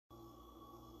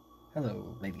Hello,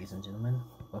 ladies and gentlemen.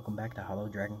 Welcome back to Hollow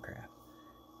Dragon Craft.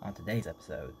 On today's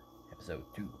episode, episode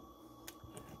 2,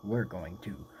 we're going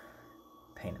to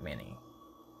paint a mini.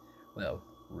 Well,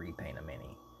 repaint a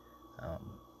mini.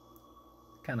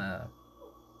 Kind of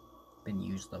been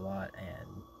used a lot,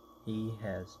 and he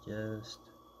has just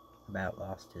about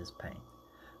lost his paint.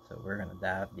 So we're going to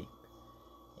dive deep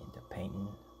into painting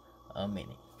a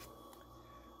mini.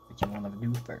 What you want to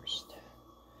do first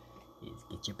is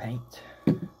get your paint.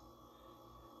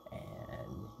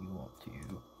 And you want to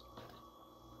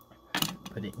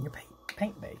put it in your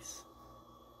paint base.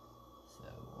 So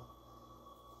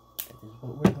that is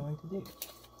what we're going to do.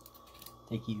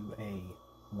 Take you a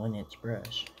 1-inch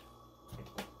brush,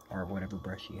 or whatever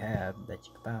brush you have that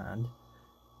you can find.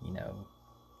 You know,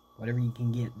 whatever you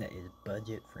can get that is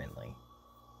budget friendly,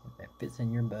 that fits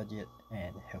in your budget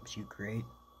and helps you create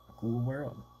a cool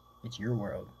world. It's your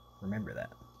world, remember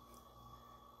that.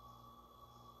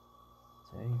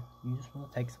 So you just want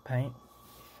to take some paint.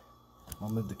 I'll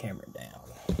move the camera down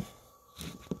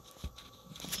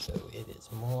so it is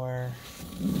more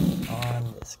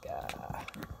on this guy.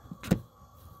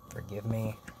 Forgive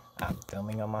me, I'm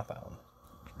filming on my phone.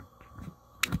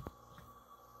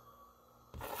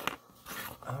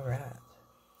 Alright,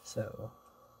 so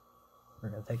we're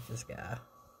going to take this guy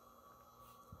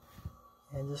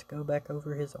and just go back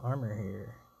over his armor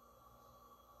here.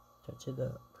 Touch it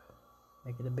up.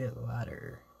 Make it a bit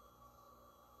lighter.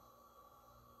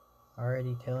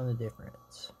 Already telling the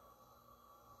difference.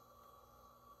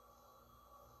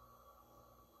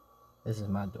 This is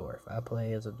my dwarf. I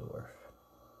play as a dwarf.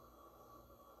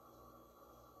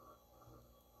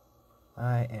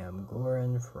 I am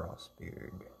Goran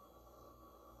Frostbeard.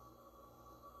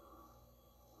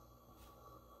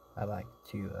 I like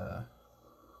to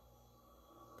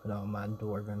put on my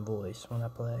dwarven voice when I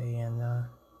play, and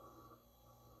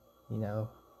you know,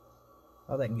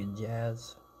 all that good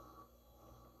jazz.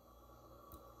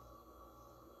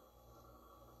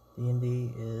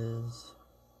 D&D is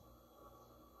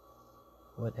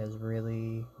what has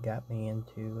really got me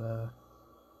into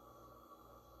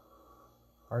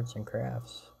arts and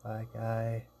crafts. Like,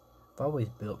 I've always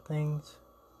built things,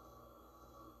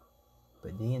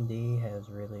 but D&D has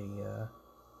really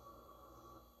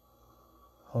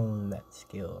honed that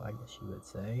skill, I guess you would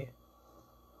say.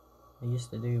 I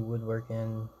used to do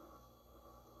woodworking,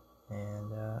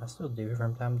 and I still do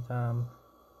from time to time,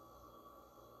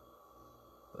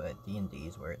 but D&D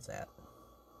is where it's at.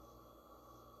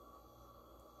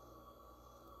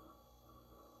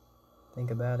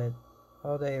 Think about it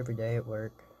all day, every day at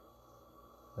work,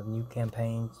 of new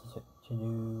campaigns to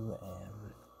do,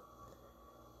 and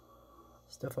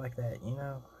stuff like that, you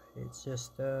know? It's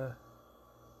just, it's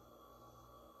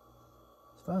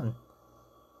fun.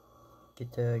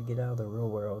 Get to get out of the real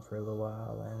world for a little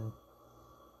while and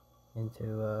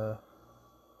into a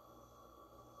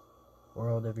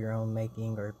world of your own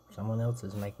making, or someone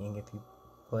else's making if you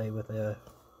play with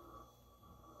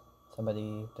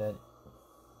somebody that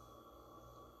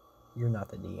you're not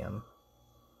the DM,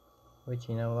 which,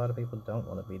 you know, a lot of people don't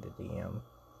want to be the DM.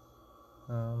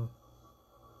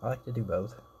 I like to do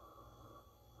both.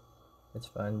 It's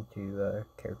fun to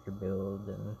character build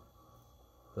and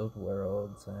build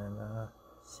worlds and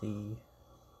see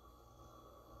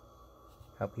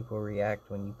how people react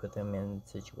when you put them in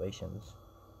situations.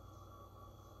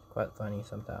 It's quite funny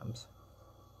sometimes.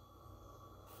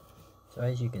 So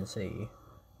as you can see,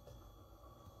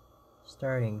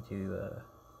 starting to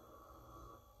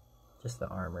just the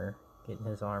armor, getting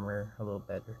his armor a little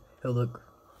better. He'll look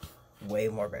way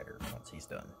more better once he's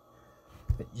done.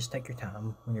 But just take your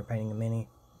time when you're painting a mini,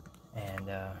 and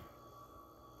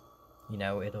you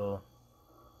know, it'll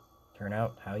turn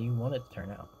out how you want it to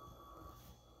turn out.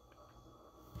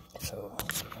 So,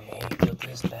 let me put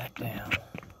this back down.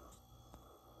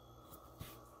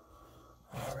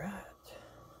 Alright.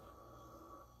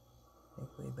 I think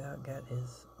we about got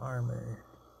his armor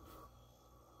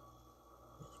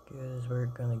as good as we're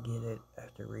gonna get it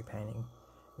after repainting.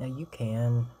 Now you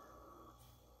can,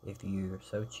 if you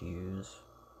so choose.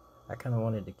 I kind of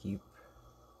wanted to keep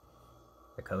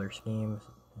the color schemes,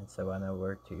 and so I know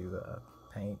where to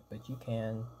paint, but you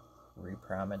can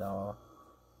reprime it all,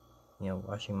 you know,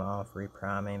 wash him off,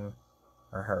 reprime him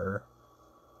or her,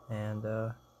 and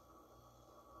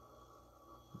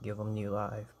give them new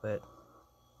life. But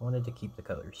I wanted to keep the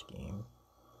color scheme,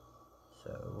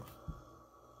 so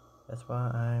that's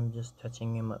why I'm just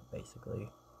touching him up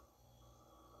basically.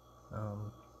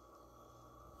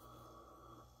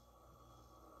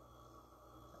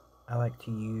 I like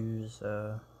to use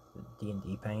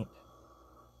D&D paint,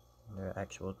 the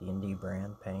actual D&D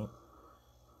brand paint.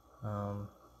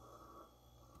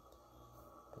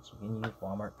 But you can use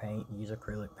Walmart paint, use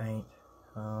acrylic paint,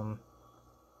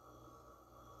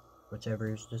 whichever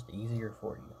is just easier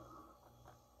for you.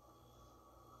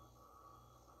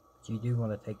 But you do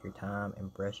want to take your time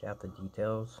and brush out the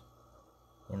details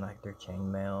in like their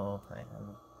chainmail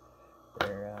and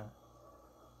their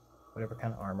whatever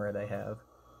kind of armor they have.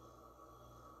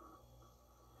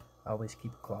 I always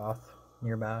keep a cloth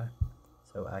nearby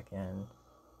so I can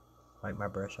wipe my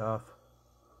brush off.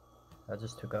 I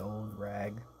just took an old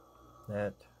rag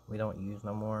that we don't use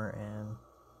no more and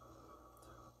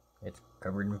it's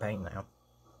covered in paint now.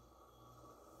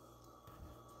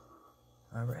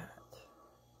 Alright,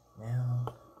 now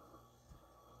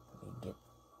let me get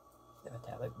the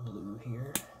metallic blue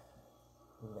here,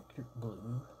 electric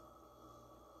blue.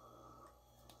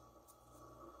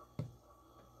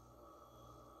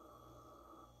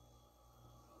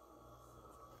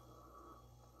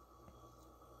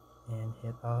 And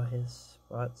hit all his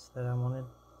spots that I wanted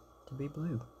to be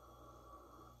blue.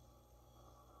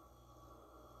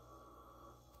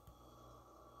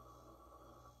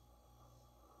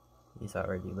 He's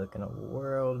already looking a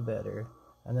world better.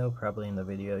 I know probably in the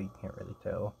video you can't really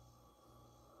tell.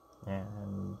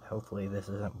 And hopefully this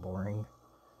isn't boring.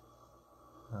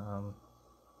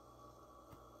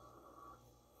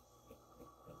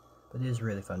 But it is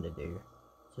really fun to do.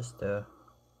 Just to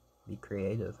be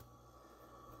creative.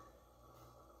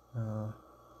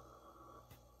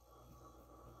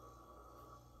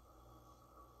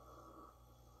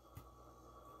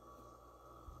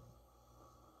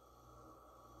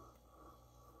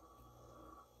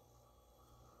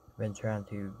 Been trying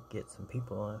to get some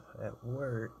people at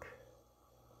work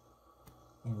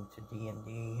into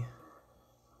D&D.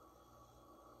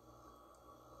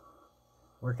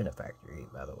 Work in a factory,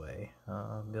 by the way,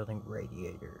 building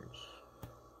radiators.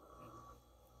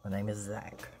 My name is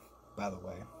Zach, by the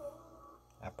way.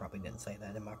 I probably didn't say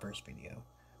that in my first video,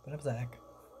 but I'm Zach.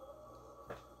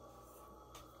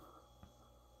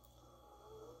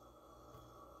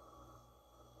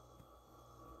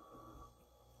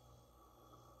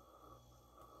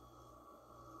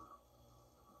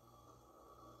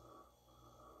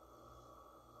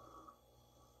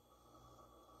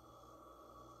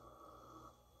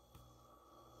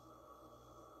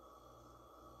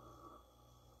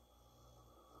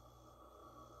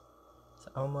 It's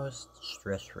almost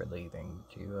stress relieving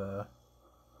to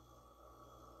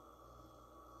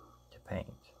paint.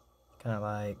 It's kind of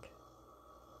like,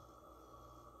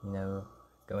 you know,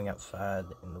 going outside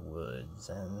in the woods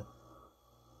and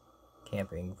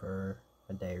camping for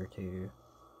a day or two,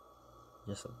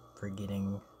 just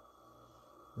forgetting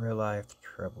real life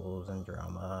troubles and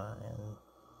drama and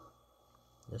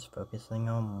just focusing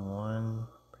on one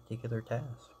particular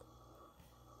task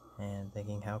and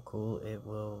thinking how cool it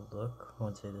will look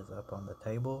once it is up on the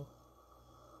table,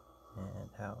 and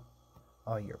how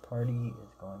all your party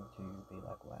is going to be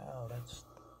like, wow, that's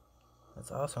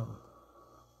awesome.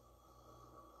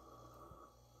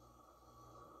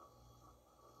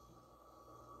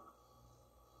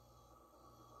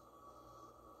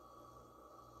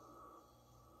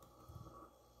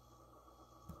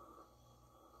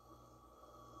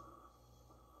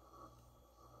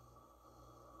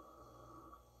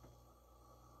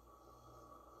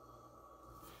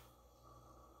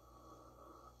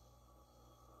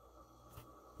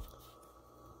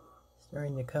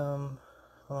 Starting to come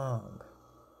along.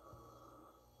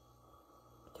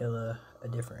 Tell a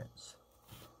difference.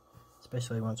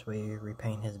 Especially once we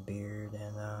repaint his beard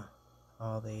and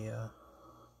all the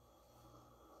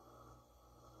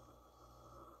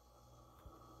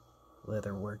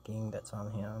leather working that's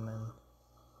on him and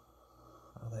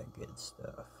all that good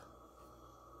stuff.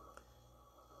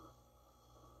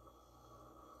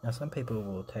 Now some people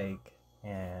will take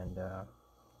and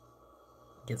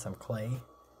get some clay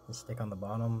and stick on the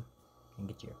bottom and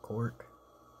get you a cork,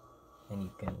 and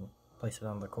you can place it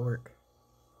on the cork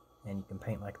and you can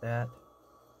paint like that.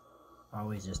 I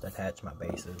always just attach my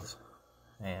bases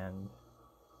and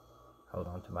hold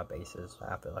on to my bases.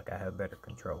 I feel like I have better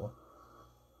control,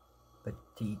 but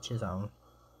to each his own.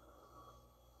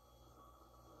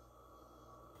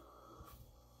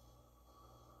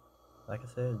 Like I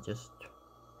said, just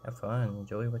have fun,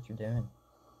 enjoy what you're doing.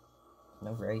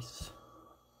 No race.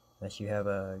 Unless you have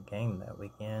a game that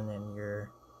weekend and you're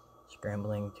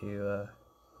scrambling to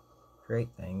create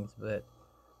things. But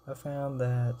I found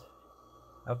that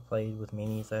I've played with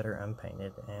minis that are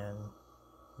unpainted, and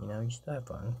you know, you still have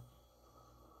fun.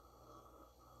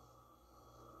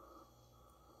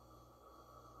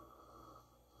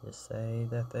 Just say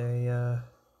that they're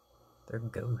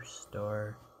ghosts,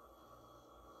 or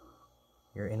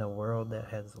you're in a world that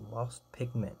has lost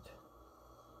pigment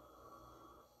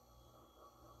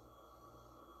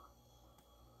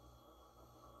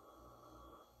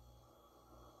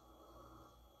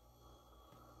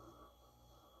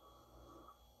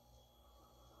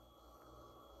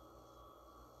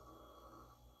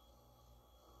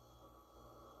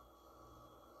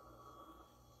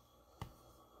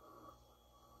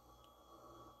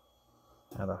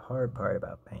Now the hard part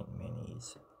about painting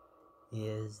minis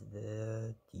is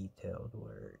the detailed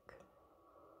work.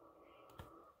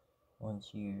 Once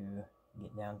you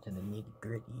get down to the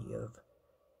nitty-gritty of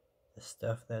the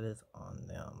stuff that is on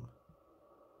them.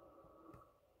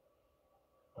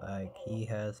 Like, he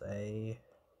has a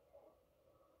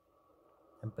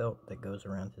belt that goes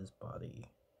around his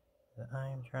body that I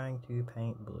am trying to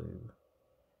paint blue,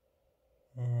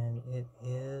 and it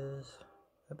is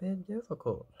a bit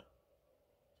difficult,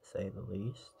 to say the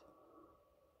least.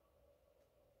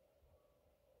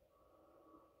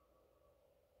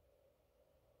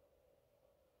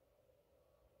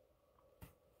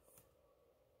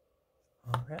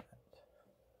 Alright,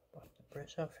 pop the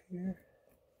brush off here,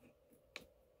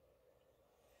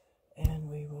 and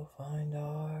we will find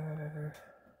our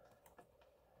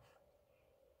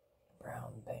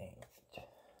brown paint.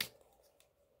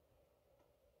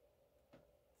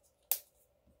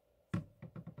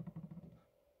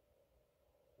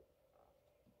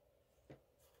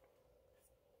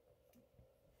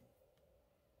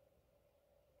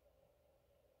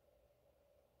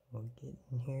 We'll get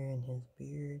in here in his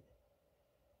beard,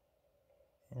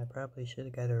 and I probably should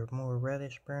have got a more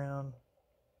reddish brown,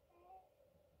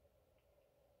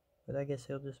 but I guess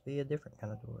he'll just be a different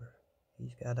kind of dwarf.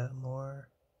 He's got a more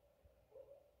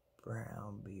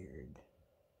brown beard.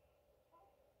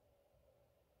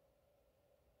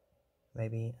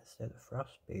 Maybe instead of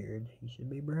frost beard, he should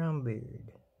be brown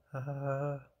beard. Ha ha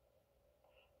ha.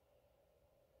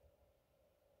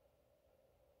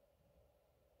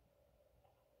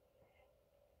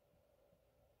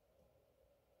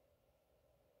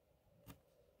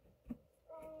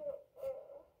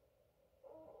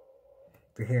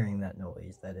 If you're hearing that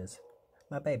noise, that is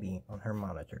my baby on her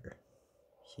monitor.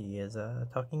 She is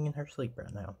talking in her sleep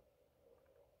right now.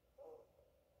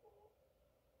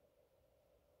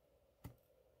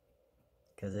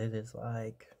 Because it is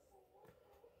like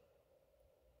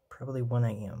probably 1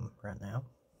 a.m. right now.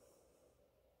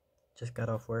 Just got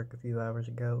off work a few hours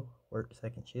ago, worked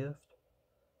second shift.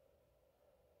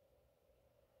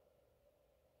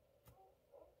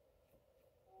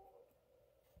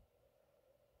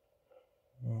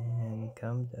 And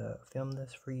come to film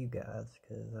this for you guys,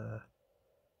 because I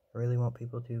really want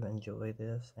people to enjoy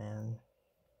this and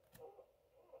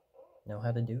know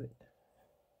how to do it.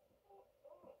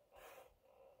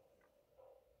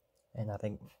 And I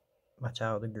think my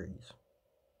child agrees.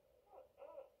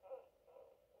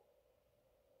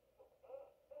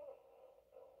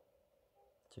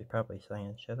 She's probably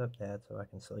saying, "Shut up, Dad, so I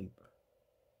can sleep."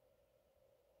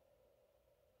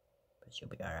 But she'll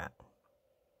be alright.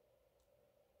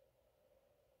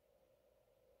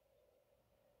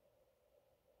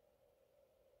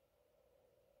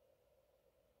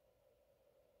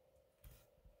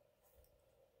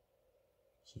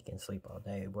 She can sleep all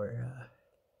day where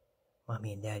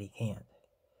Mommy and Daddy can't.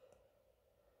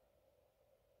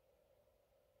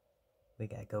 We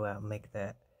gotta go out and make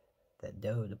that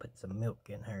dough to put some milk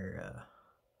in her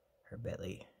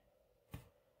belly.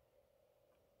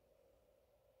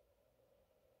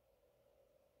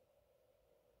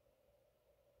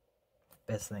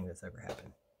 Best thing that's ever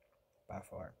happened, by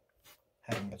far.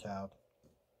 Having a child,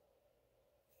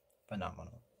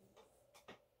 phenomenal.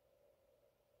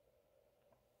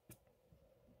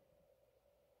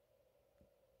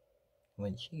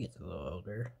 When she gets a little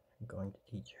older, I'm going to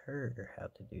teach her how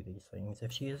to do these things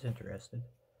if she is interested.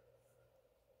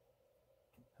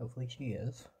 Hopefully she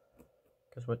is.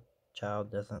 Because what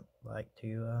child doesn't like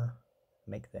to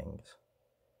make things?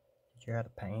 Teach her how to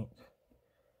paint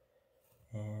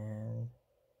and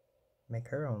make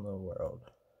her own little world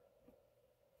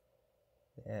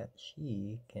that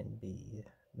she can be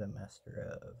the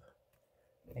master of.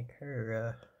 Make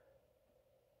her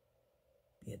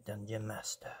be a dungeon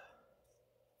master.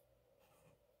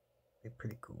 Be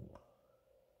pretty cool.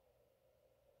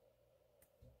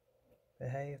 But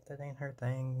hey, if that ain't her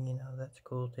thing, you know, that's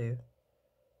cool too.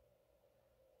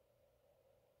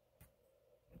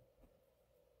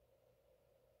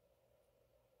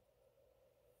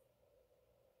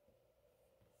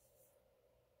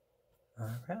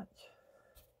 Alright.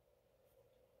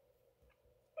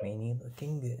 Mini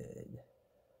looking good.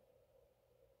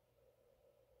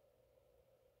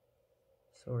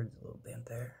 Sword's a little bent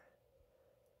there.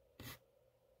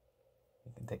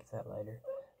 You can fix that later.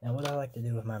 Now what I like to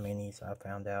do with my minis, I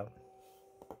found out.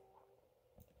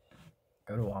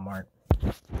 Go to Walmart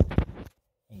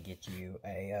and get you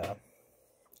a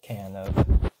can of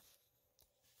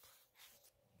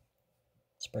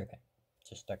spray paint.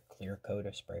 Just a clear coat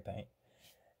of spray paint.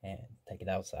 And take it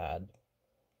outside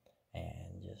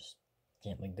and just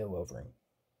gently go over him.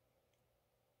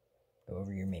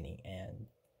 over your mini, and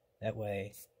that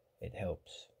way it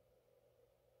helps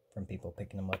from people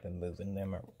picking them up and moving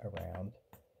them around,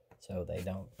 so they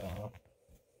don't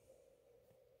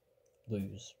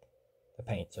lose the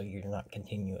paint, so you're not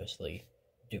continuously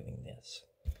doing this.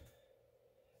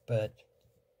 But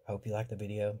I hope you liked the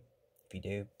video. If you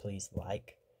do, please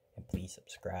like and please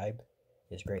subscribe.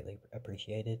 It's greatly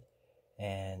appreciated.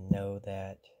 And know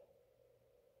that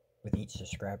with each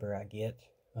subscriber I get,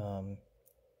 I'm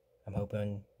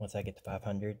hoping once I get to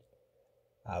 500,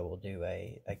 I will do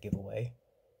a giveaway.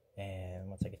 And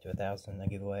once I get to 1,000, a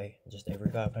giveaway. Just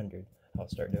every 500, I'll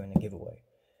start doing a giveaway.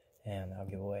 And I'll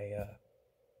give away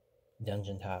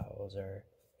dungeon tiles or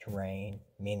terrain,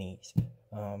 minis,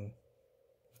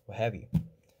 what have you.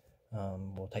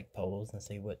 We'll take polls and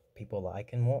see what people like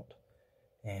and want,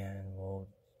 and we'll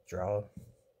draw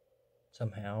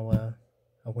somehow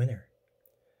a winner.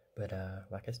 But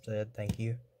like I said, thank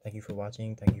you for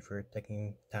watching. Thank you for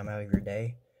taking time out of your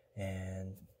day,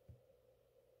 and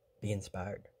be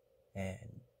inspired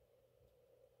and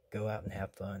go out and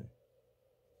have fun.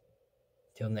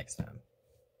 Till next time,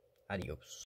 adios.